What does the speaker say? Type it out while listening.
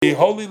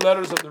Holy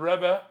Letters of the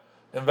Rebbe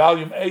in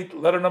volume 8,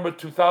 letter number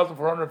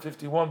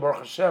 2451, Baruch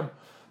Hashem,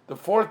 the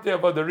fourth day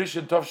of Adar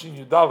Rishon Tovshin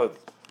Yudalet,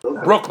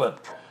 Brooklyn.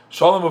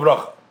 Shalom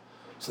Uvracha.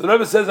 So the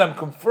Rebbe says, I'm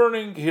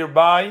conferring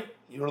hereby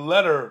your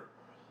letter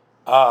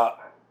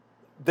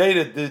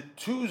dated the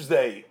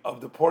Tuesday of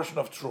the portion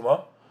of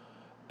Truma,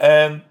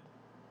 and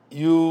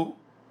you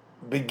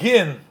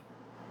begin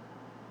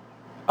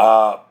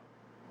by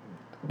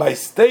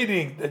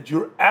stating that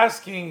you're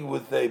asking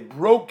with a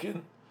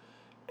broken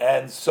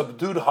and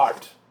subdued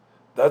heart.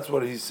 That's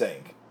what he's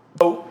saying.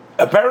 So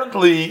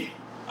apparently,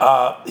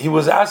 he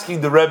was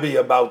asking the Rebbe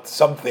about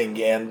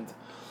something,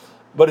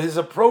 but his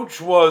approach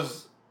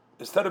was,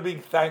 instead of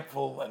being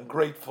thankful and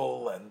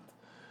grateful, and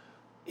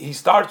he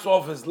starts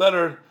off his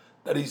letter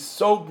that he's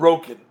so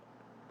broken.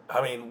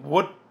 I mean,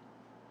 what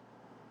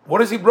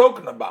is he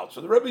broken about?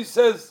 So the Rebbe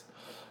says,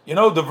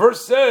 the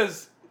verse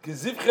says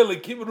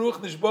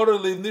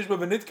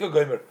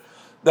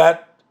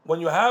that when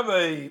you have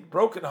a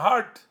broken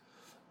heart,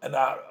 and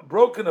a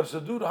broken or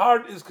subdued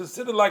heart is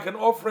considered like an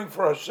offering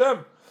for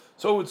Hashem.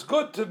 So it's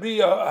good to be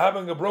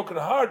having a broken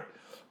heart,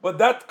 but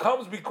that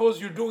comes because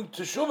you're doing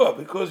teshuvah,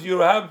 because you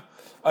have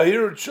a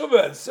hirut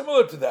teshuvah, and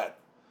similar to that.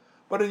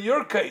 But in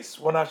your case,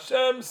 when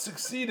Hashem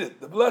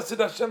succeeded, the blessed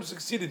Hashem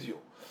succeeded you,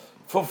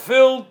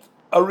 fulfilled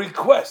a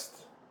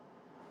request,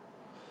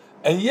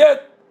 and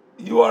yet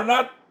you are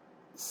not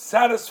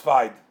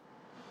satisfied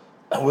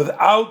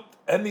without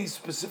any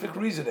specific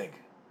reasoning,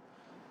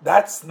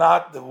 that's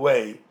not the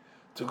way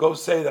to go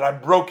say that I'm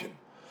broken.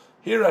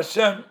 Here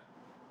Hashem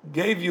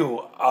gave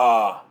you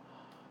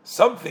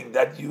something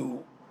that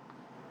you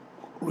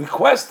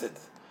requested,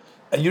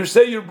 and you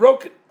say you're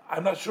broken.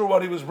 I'm not sure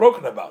what he was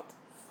broken about.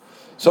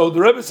 So the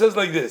Rebbe says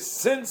like this: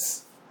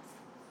 since,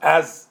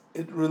 as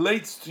it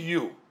relates to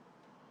you,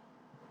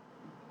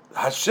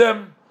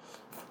 Hashem,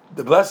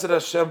 the blessed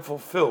Hashem,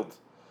 fulfilled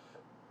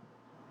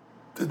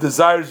the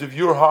desires of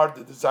your heart,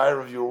 the desire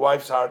of your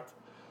wife's heart,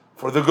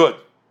 for the good.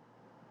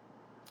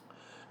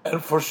 And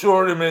for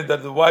sure, it meant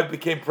that the wife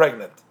became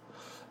pregnant.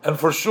 And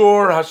for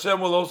sure, Hashem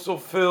will also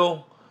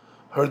fill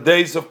her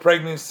days of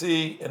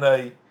pregnancy in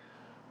a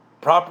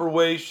proper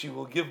way. She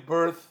will give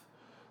birth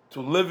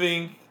to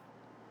living,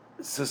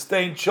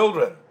 sustained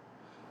children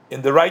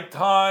in the right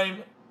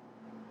time,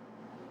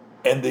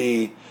 and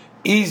the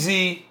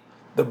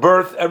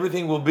birth,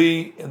 everything will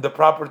be in the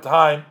proper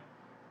time.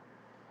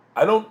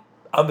 I don't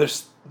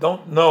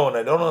know, and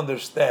I don't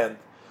understand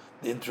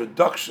the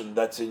introduction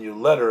that's in your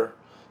letter,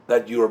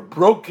 that you are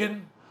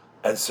broken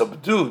and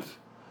subdued,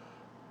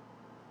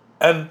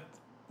 and at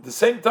the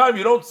same time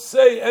you don't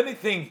say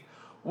anything.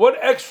 What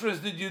extras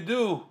did you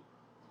do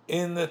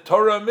in the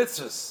Torah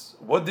mitzvahs?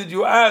 What did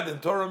you add in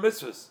Torah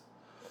mitzvahs?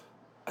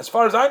 As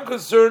far as I'm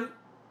concerned,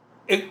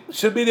 it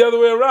should be the other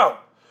way around.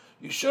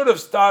 You should have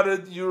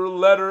started your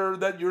letter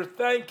that you're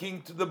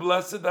thanking to the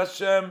blessed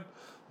Hashem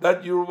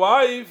that your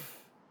wife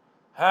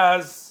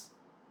has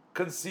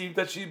conceived,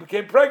 that she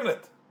became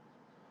pregnant,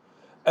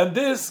 and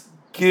this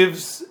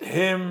gives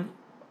him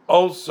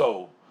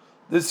also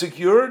the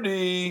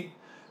security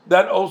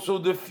that also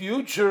the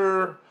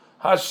future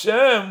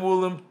Hashem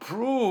will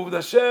improve.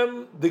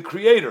 Hashem, the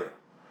Creator,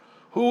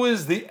 who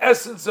is the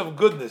essence of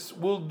goodness,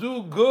 will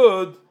do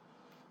good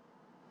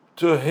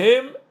to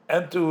him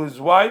and to his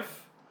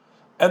wife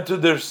and to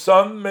their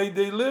son. May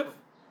they live.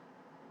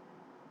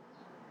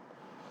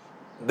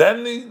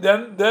 Then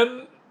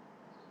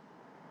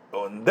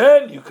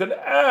you can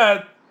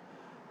add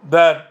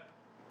that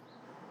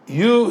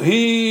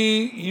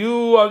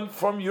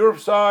from your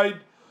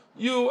side,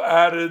 you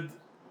added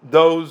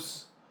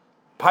those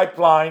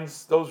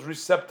pipelines, those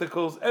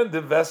receptacles, and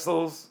the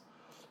vessels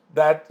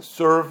that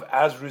serve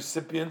as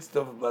recipients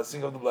of the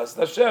blessing of the blessed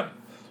Hashem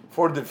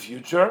for the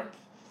future.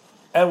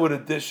 And with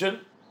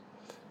addition,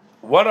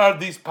 what are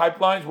these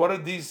pipelines? What are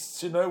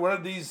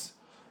these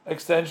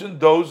extensions?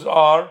 Those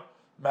are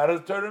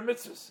matters of Torah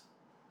mitzvahs.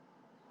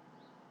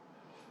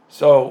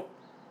 So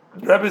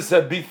the Rebbe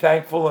said, be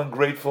thankful and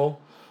grateful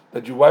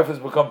that your wife has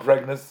become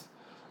pregnant,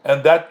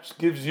 and that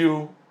gives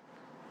you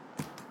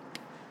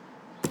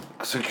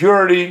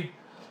security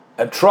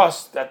and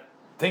trust that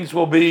things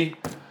will be,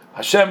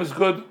 Hashem is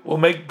good, will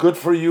make good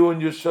for you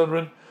and your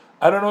children.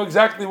 I don't know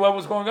exactly what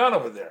was going on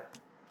over there.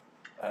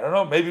 I don't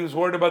know, maybe he was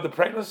worried about the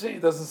pregnancy.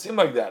 It doesn't seem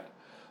like that.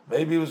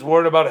 Maybe he was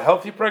worried about a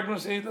healthy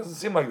pregnancy. It doesn't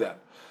seem like that.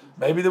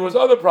 Maybe there was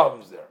other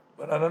problems there,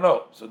 but I don't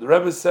know. So the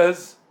Rebbe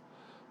says,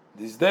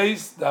 these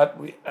days that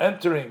we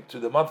entering to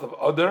the month of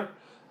Adar,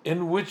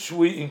 in which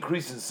we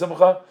increase in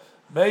simcha,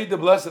 may the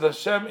blessed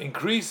Hashem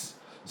increase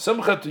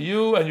simcha to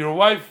you and your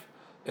wife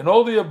in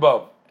all the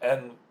above,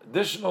 and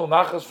additional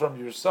nachas from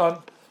your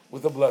son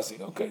with a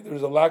blessing. Okay,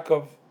 there's a lack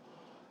of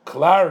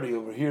clarity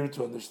over here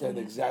to understand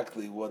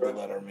exactly what the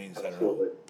letter means. I don't know.